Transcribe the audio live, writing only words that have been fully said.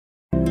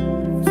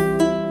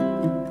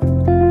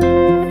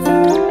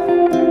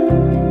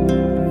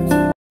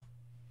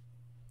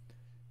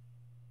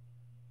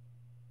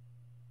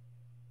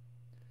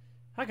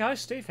guys,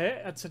 Steve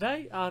here, and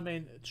today I'm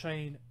in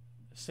Train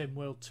Sim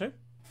World 2.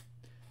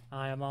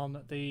 I am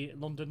on the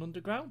London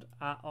Underground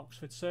at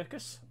Oxford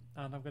Circus,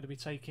 and I'm going to be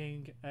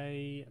taking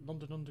a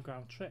London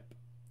Underground trip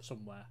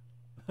somewhere.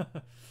 I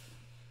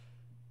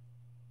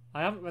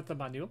haven't read the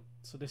manual,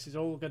 so this is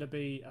all going to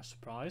be a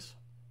surprise,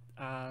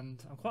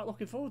 and I'm quite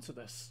looking forward to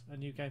this. A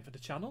new game for the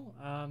channel,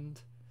 and,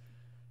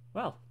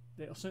 well,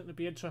 it'll certainly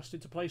be interesting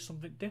to play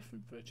something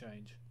different for a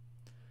change.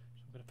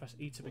 So I'm going to press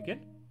E to begin.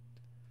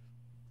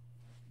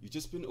 You've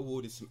just been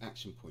awarded some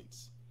action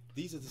points.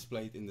 These are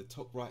displayed in the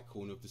top right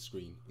corner of the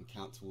screen and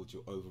count towards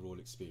your overall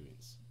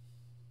experience.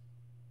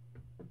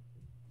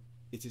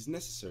 It is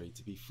necessary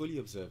to be fully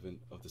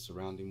observant of the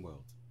surrounding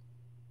world.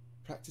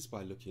 Practice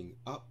by looking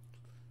up,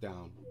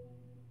 down.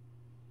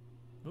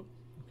 Oh,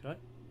 okay.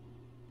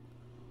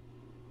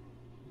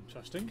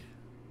 Interesting.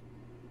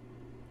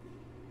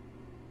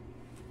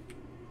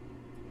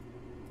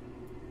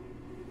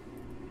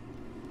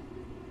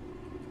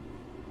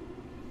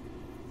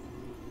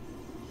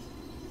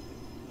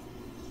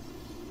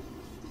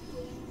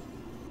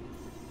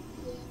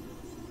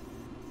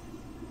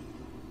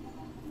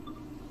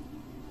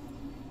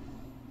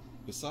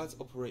 Besides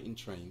operating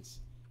trains,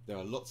 there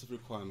are lots of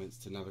requirements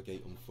to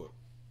navigate on foot.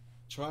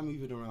 Try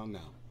moving around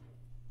now.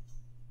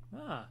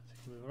 Ah, so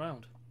you can move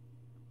around.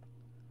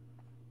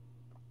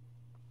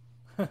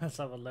 Let's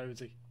have a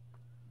loadsy.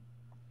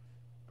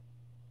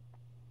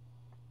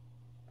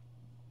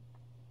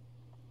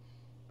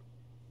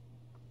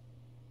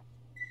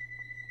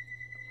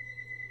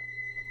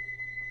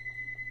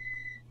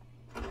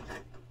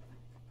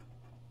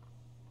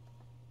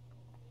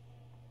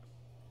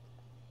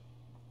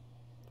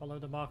 Follow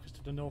the markers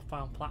to the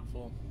northbound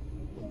platform.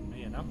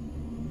 Here now.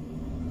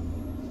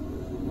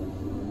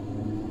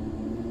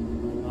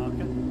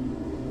 Marker.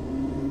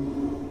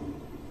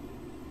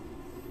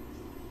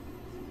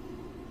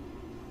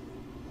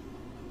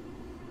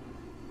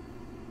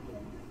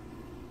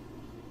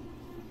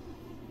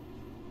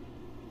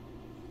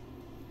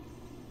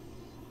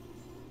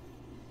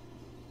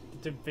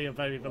 It didn't feel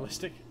very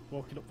realistic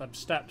walking up them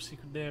steps. You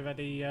couldn't hear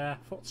any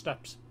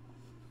footsteps.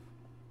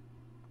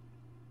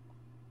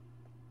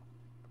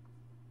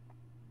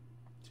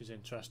 Which is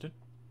interesting.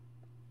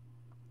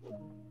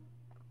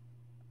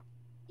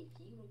 If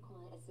you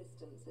require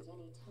assistance at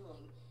any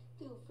time,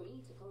 feel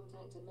free to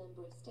contact a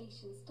member of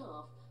station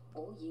staff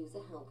or use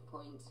a help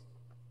point.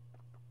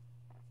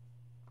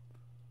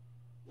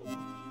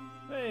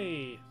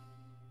 Hey!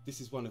 This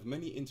is one of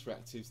many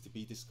interactives to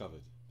be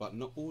discovered, but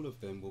not all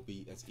of them will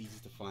be as easy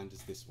to find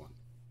as this one.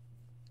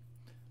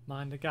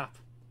 Mind the gap.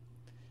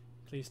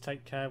 Please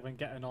take care when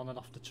getting on and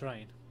off the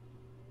train.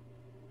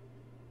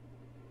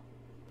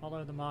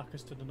 Follow the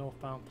markers to the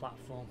northbound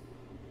platform.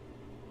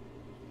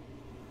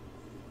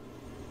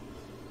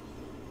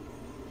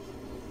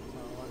 So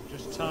I'm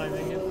just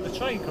timing in the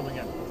train coming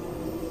in.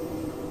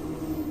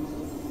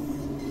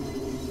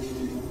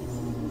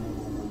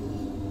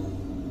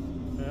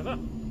 Further.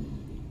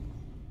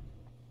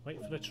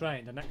 Wait for the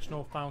train. The next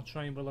northbound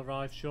train will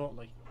arrive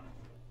shortly.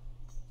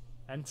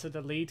 Enter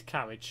the lead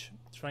carriage.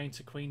 Train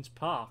to Queen's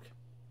Park.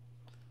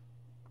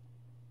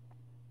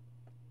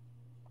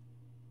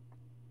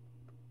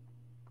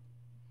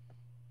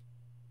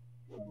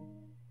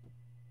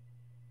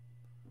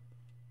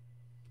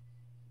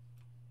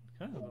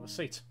 Okay, another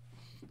seat.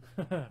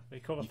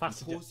 Recover You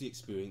passenger. can pause the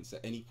experience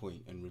at any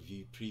point and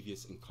review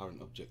previous and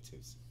current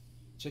objectives.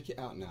 Check it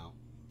out now,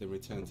 then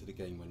return to the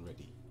game when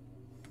ready.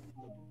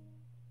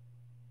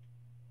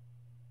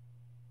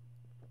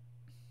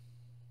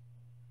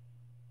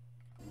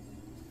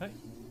 Okay.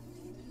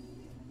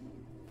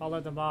 Follow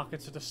the marker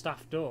to the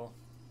staff door.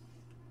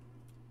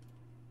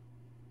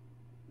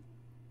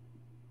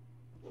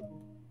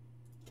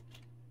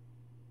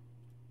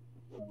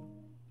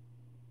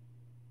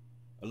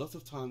 A lot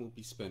of time will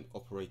be spent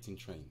operating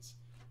trains,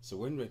 so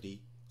when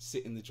ready,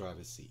 sit in the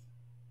driver's seat.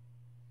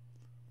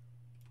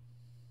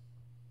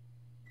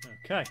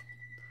 Okay.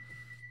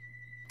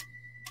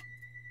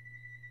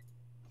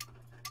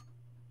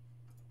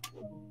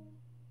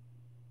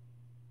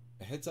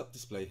 A heads-up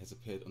display has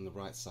appeared on the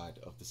right side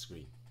of the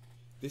screen.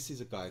 This is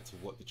a guide to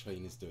what the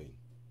train is doing.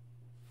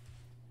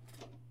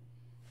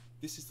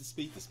 This is the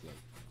speed display.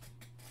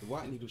 The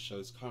white needle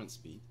shows current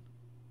speed.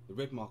 The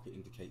red marker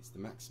indicates the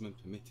maximum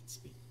permitted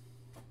speed.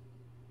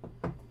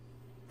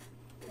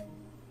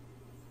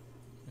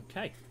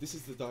 Okay. This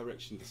is the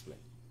direction display.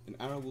 An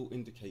arrow will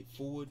indicate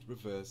forward,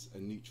 reverse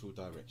and neutral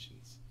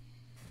directions.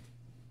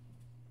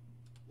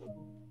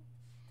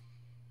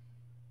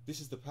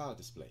 This is the power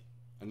display.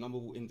 A number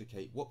will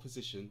indicate what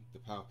position the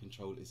power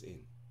control is in.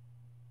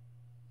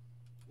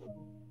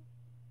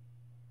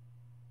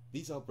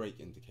 These are brake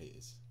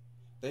indicators.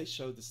 They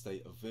show the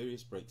state of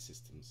various brake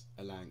systems,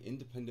 allowing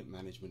independent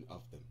management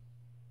of them.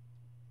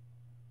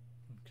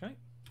 Okay.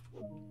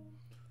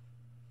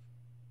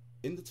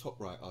 In the top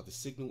right are the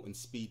signal and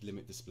speed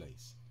limit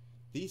displays.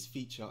 These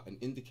feature an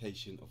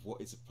indication of what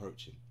is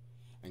approaching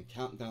and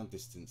countdown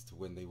distance to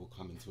when they will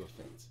come into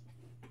effect.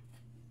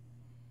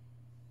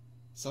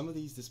 Some of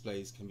these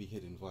displays can be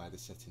hidden via the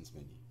settings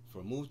menu. for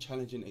a more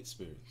challenging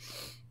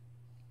experience.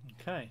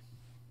 Okay.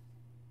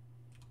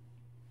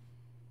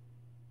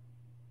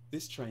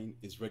 This train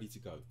is ready to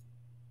go.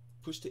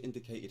 Push the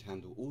indicated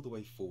handle all the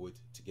way forward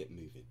to get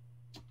moving.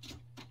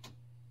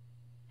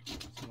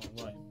 It's a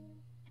long way.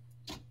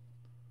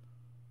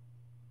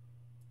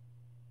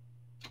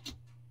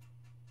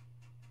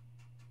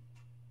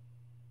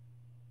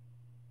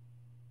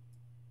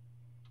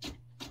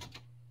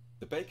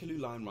 The Bakerloo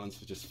line runs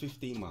for just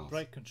 15 miles.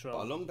 Brake control.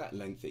 But along that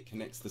length it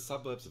connects the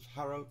suburbs of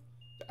Harrow,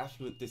 the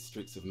affluent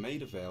districts of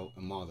Maida Vale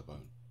and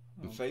Marylebone,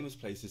 and famous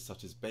places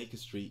such as Baker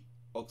Street,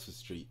 Oxford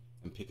Street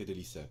and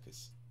Piccadilly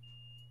Circus.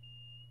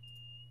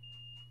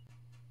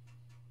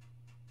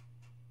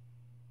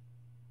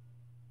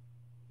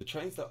 The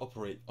trains that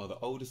operate are the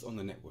oldest on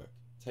the network,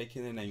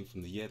 taking their name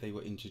from the year they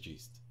were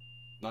introduced,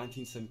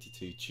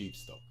 1972 tube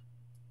stock.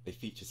 They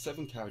feature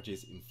 7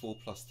 carriages in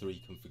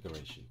 4+3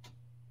 configuration.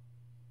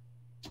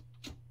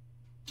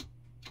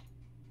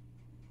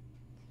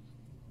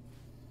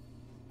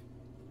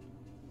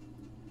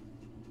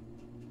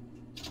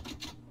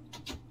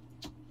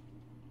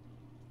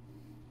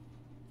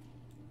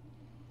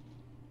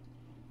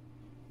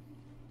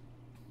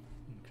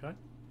 Okay.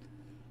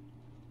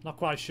 Not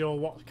quite sure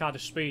what kind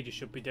of speed you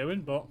should be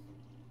doing, but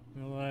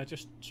we'll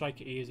just take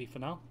it easy for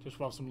now, just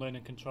while I'm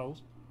learning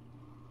controls.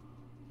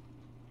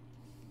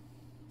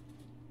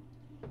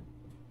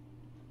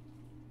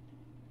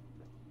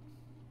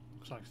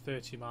 Looks like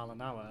 30 mile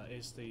an hour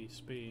is the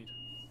speed.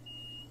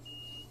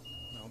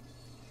 No.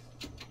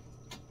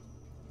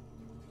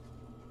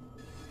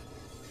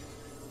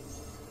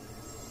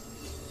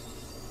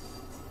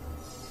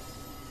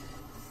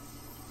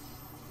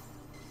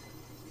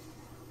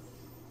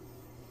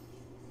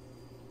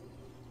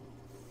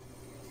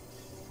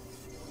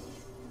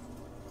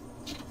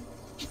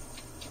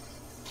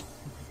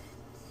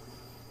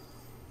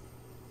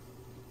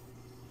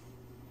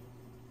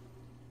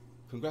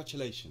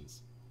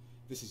 Congratulations!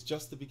 This is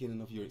just the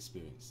beginning of your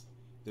experience.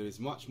 There is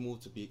much more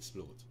to be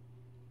explored.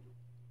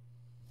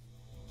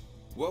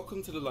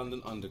 Welcome to the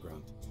London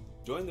Underground.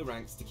 Join the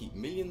ranks to keep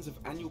millions of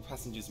annual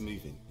passengers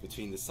moving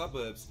between the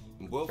suburbs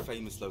and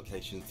world-famous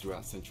locations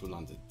throughout central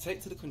London.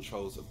 Take to the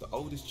controls of the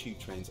oldest tube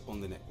trains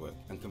on the network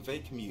and convey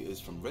commuters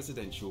from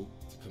residential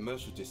to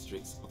commercial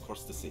districts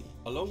across the city.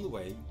 Along the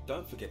way,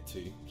 don't forget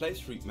to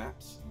place route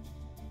maps,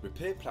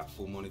 repair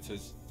platform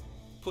monitors,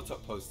 put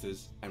up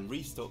posters and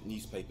restock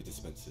newspaper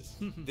dispensers.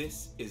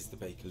 This is the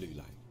Bakerloo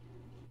line.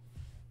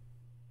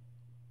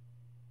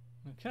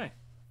 Okay.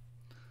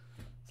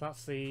 So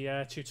that's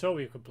the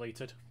tutorial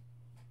completed.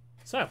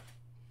 So,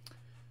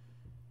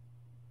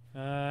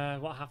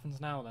 what happens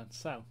now then?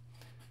 So,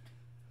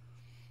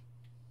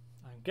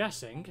 I'm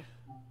guessing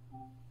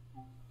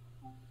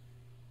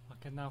I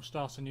can now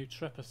start a new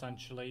trip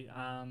essentially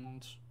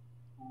and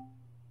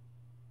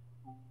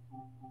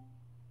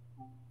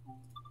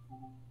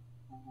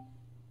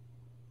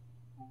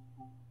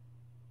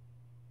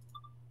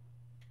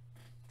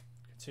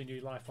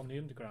continue life on the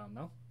underground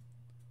now.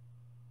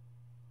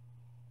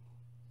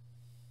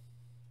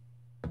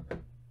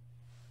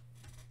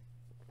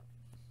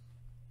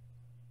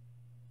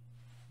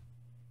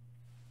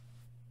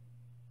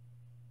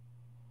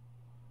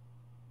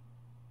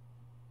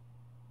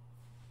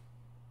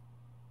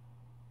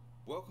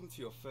 Welcome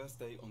to your first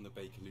day on the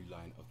Bakerloo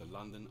line of the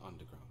London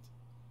Underground.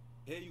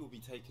 Here you will be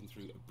taken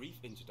through a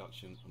brief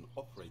introduction on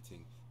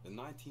operating the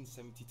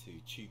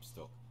 1972 tube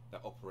stock that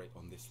operate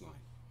on this line.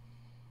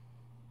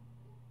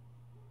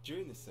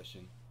 During this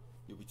session,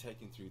 you'll be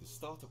taken through the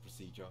startup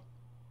procedure,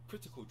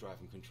 critical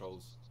driving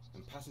controls,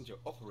 and passenger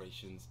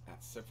operations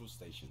at several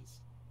stations.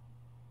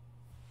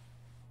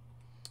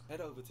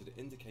 Head over to the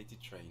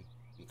indicated train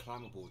and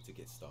climb aboard to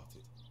get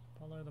started.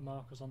 Follow the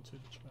markers onto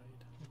the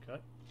trade.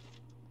 Okay.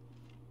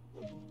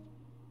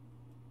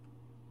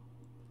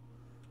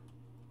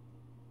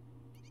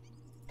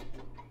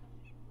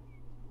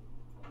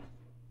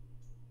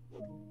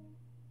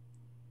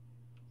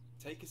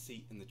 Take a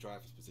seat in the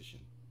driver's position.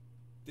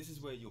 This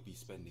is where you'll be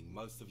spending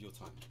most of your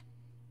time.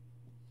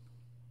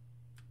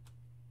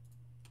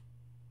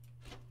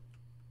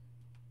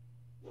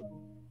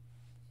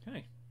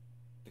 Okay.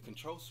 The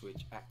control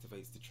switch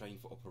activates the train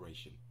for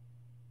operation.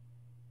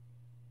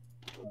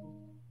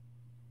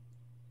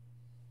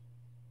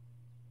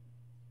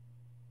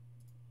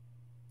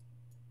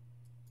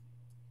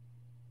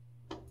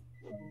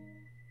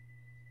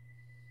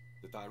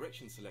 The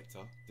direction selector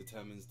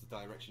determines the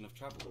direction of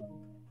travel.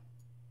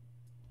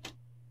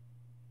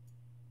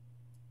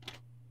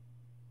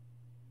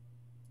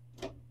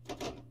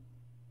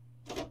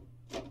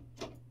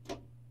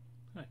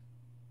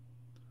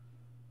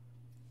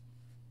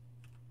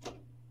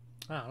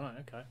 Ah, right,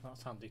 okay,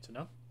 that's handy to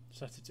know.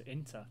 Set it to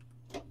enter.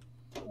 There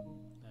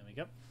we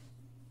go.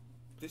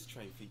 This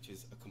train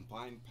features a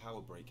combined power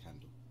brake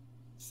handle.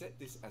 Set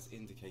this as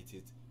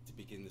indicated to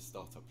begin the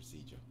startup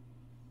procedure.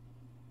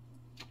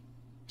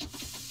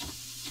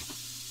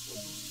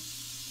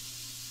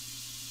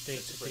 D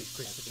to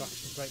decrease the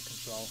traction brake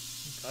control.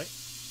 Okay.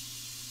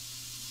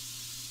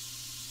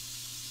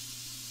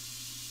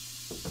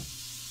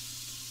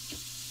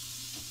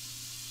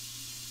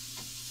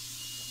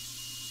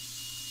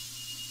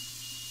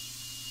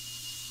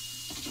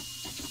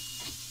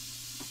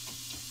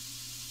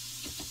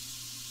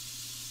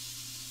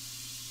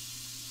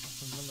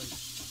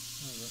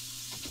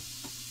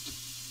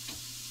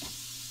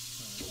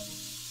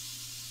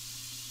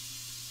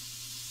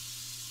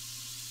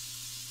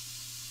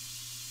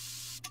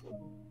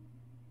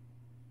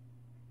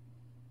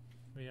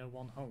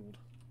 301 hold.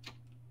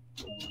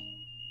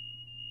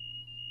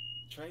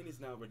 Train is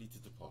now ready to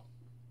depart.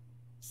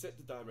 Set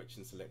the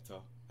direction selector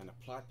and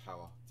apply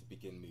power to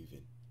begin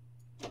moving.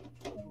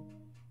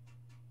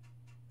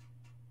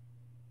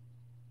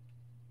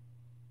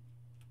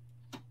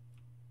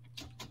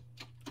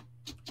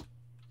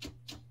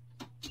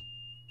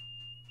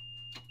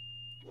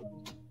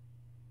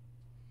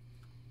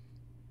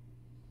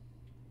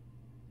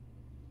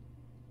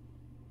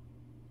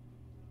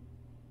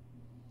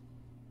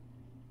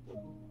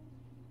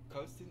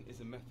 Coasting is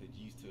a method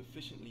used to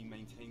efficiently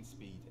maintain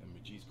speed and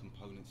reduce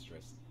component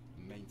stress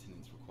and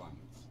maintenance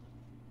requirements.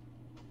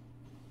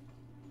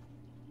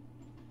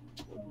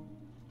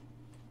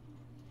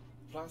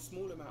 Apply a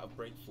small amount of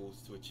brake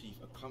force to achieve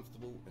a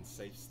comfortable and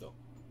safe stop.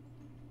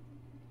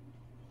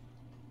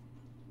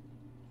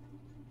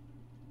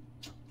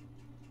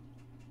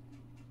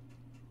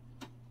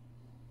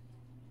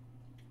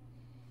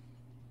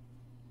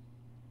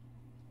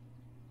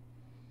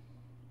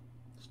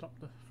 Stop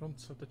the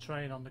front of the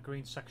train on the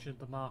green section of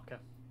the marker.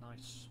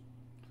 Nice.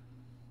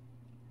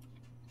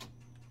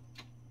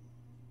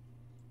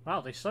 Wow,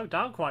 they slow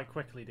down quite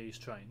quickly, these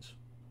trains.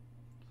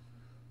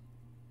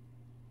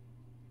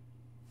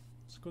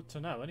 It's good to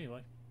know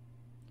anyway.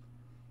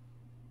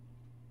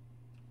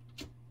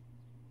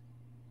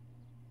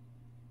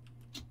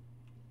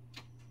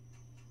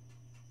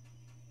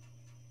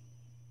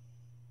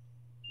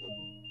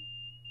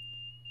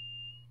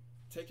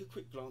 Take a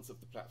quick glance of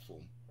the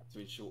platform to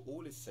ensure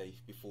all is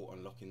safe before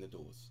unlocking the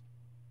doors.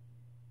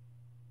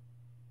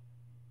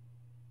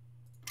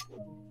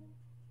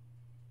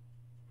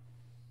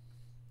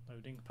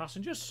 Loading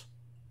passengers.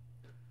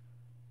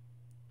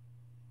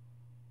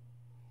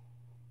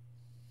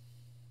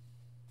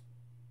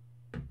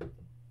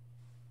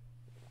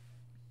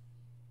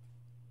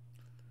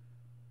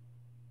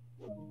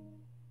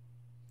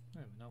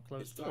 Oh, now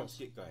close It's the time doors.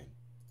 to get going.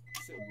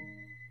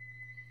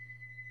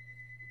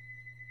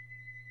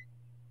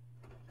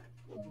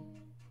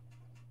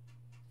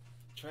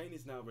 Train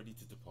is now ready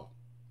to depart.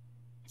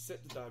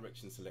 Set the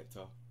direction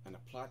selector and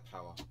apply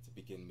power to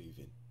begin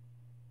moving.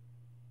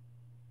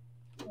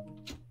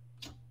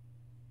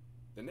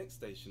 The next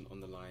station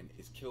on the line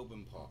is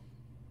Kilburn Park,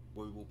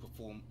 where we will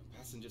perform a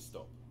passenger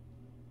stop.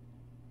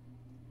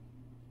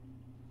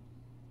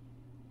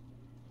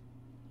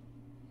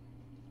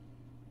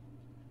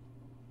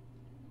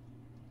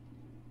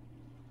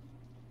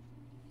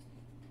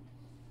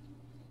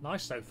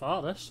 Nice so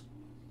far, this.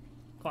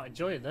 Quite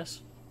enjoying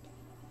this.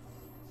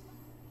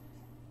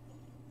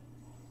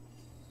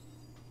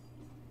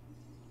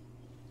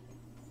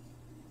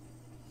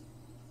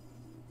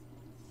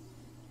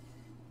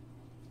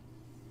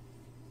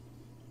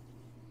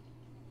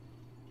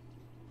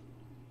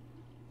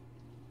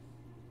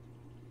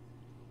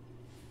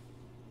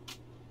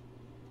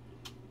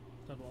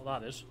 Don't know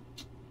what that is.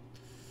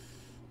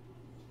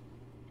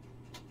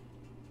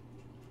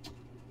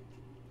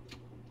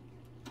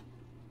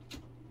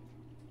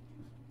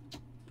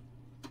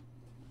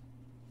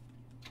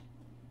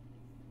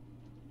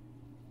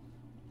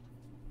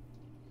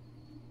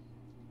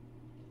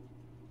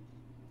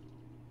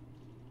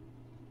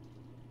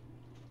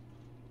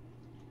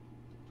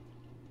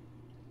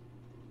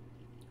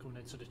 Going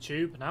into the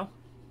tube now.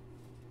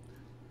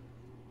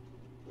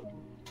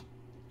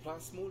 Apply a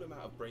small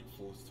amount of brake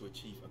force to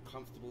achieve a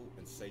comfortable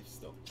and safe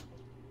stop.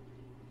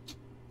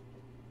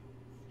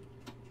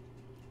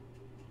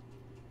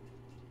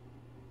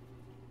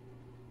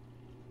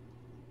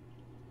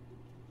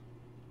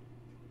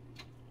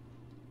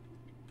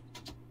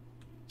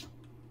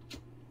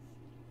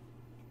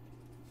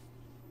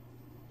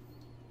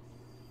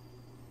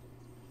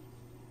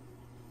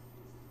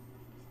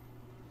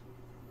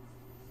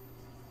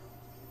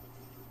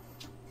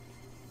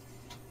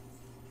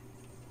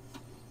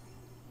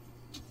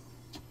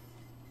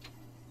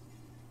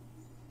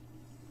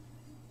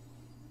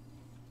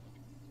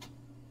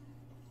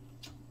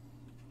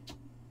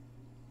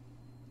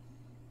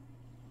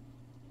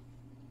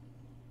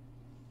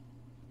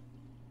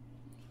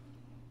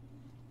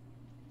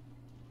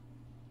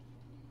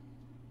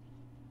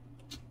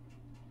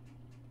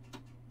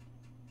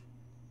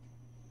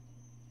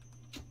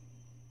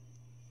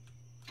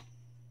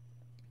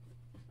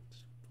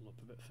 Pull up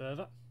a bit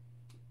further.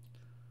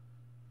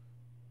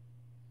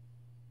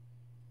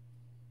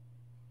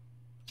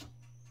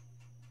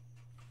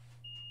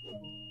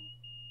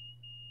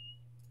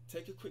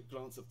 Take a quick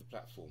glance of the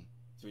platform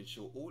to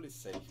ensure all is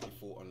safe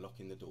before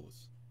unlocking the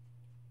doors.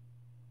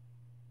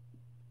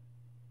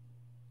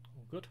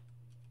 All good.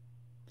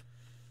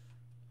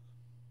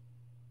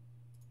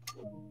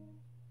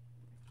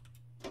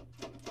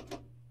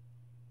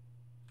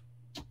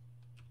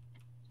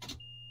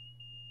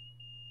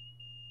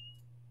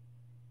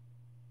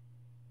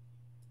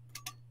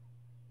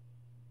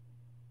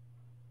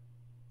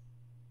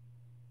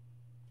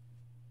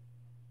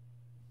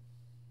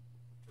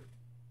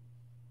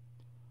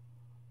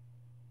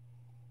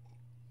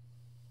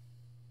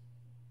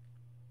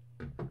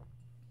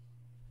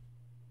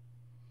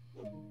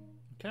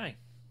 Okay,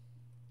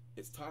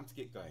 It's time to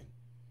get going.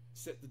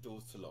 Set the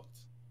doors to locked.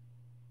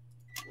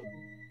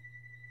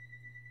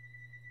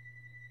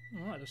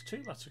 Alright,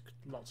 there's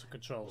lots of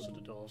controls to the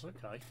doors,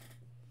 okay.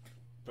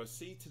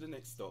 Proceed to the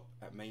next stop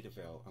at Maida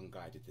Vale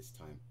unguided this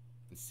time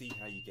and see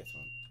how you get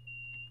on.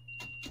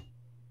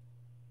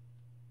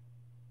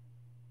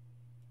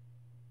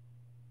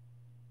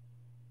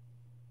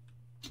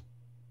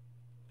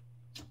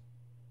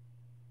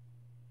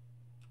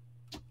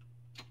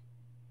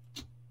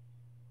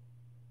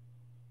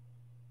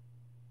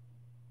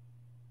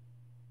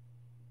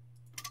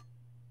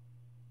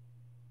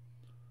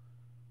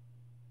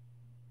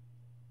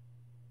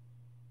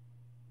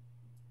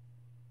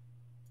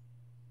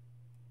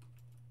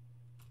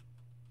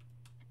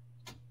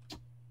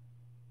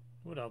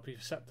 Would help if you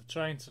set the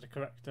train to the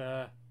correct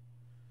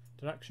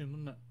direction,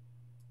 wouldn't it?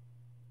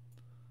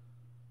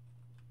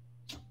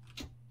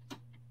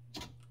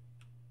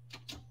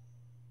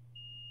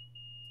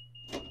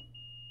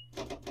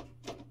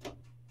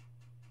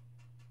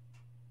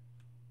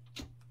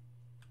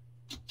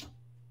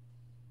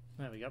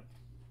 There we go.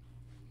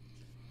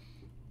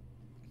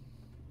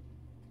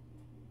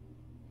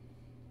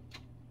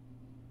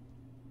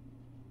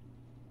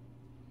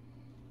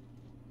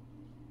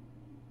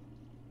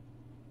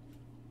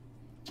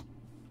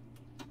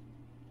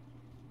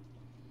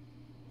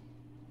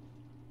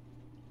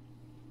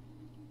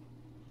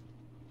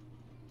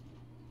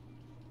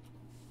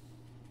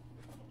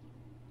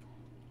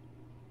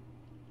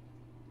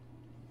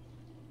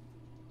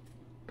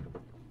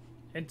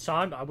 In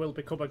time, I will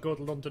become a good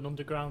London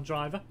Underground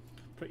driver,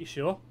 pretty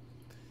sure.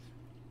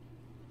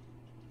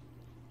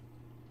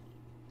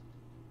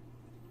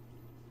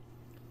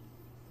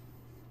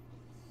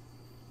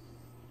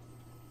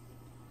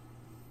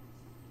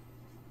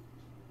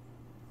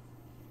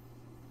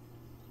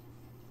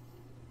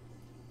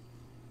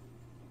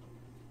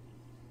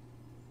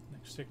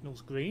 Next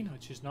signal's green,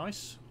 which is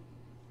nice.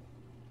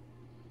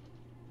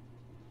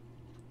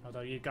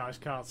 Although you guys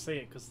can't see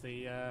it because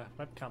the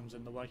webcam's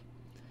in the way.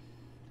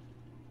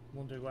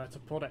 Wondering where to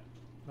put it.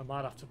 I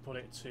might have to put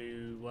it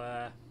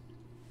to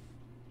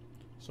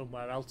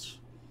somewhere else.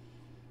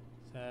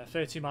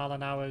 30 mile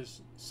an hour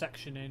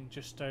section in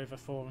just over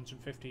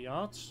 450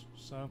 yards,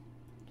 so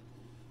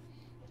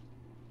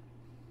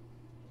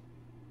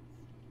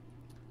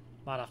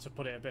might have to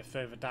put it a bit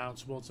further down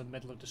towards the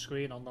middle of the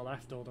screen on the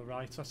left or the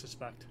right, I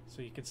suspect,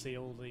 so you can see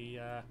all the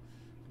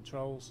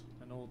controls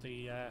and all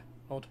the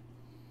HUD.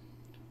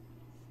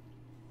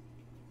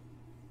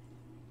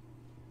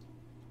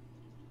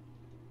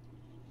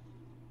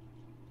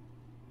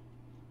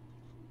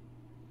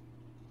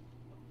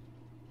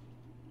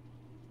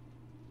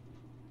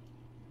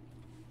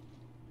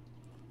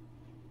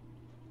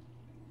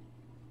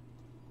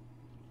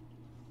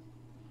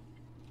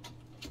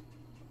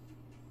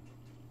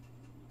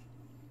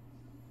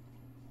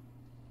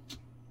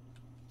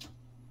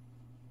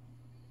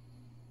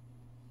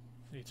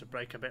 Need to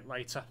brake a bit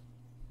later.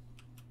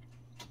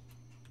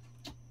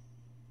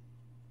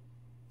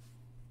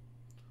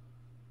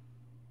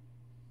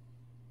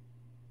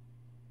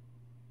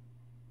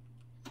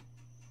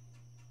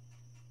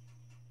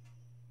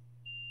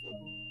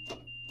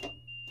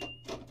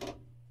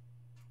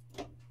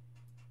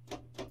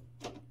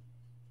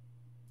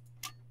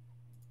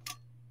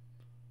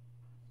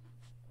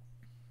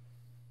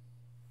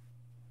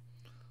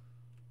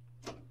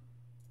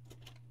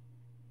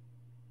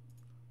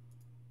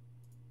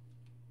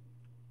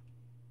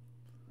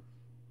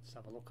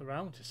 Let's have a look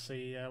around to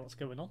see what's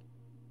going on.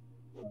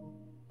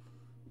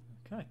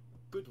 Okay.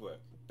 Good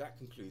work. That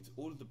concludes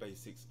all of the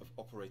basics of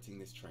operating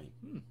this train.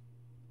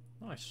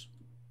 Nice.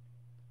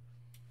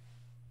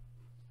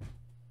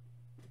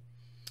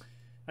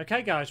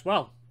 Okay guys,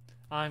 well,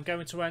 I'm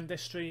going to end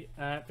this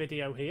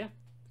video here.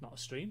 Not a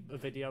stream, a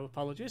video,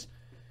 apologies.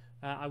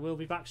 I will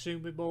be back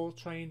soon with more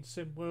Train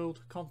Sim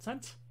World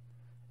content.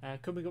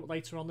 Coming up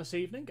later on this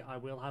evening, I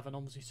will have an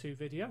OMSI 2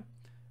 video.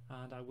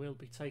 And I will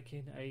be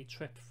taking a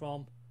trip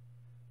from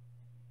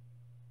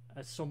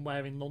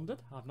somewhere in London.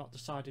 I've not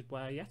decided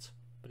where yet,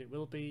 but it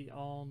will be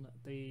on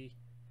the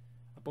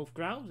above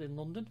ground in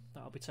London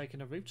that I'll be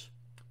taking a route,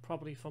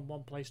 probably from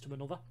one place to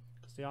another,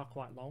 because they are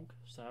quite long,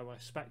 so I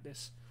expect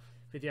this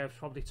video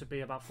probably to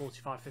be about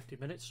 45-50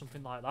 minutes,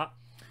 something like that.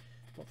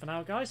 But for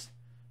now guys,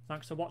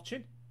 thanks for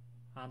watching,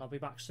 and I'll be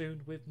back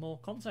soon with more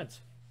content.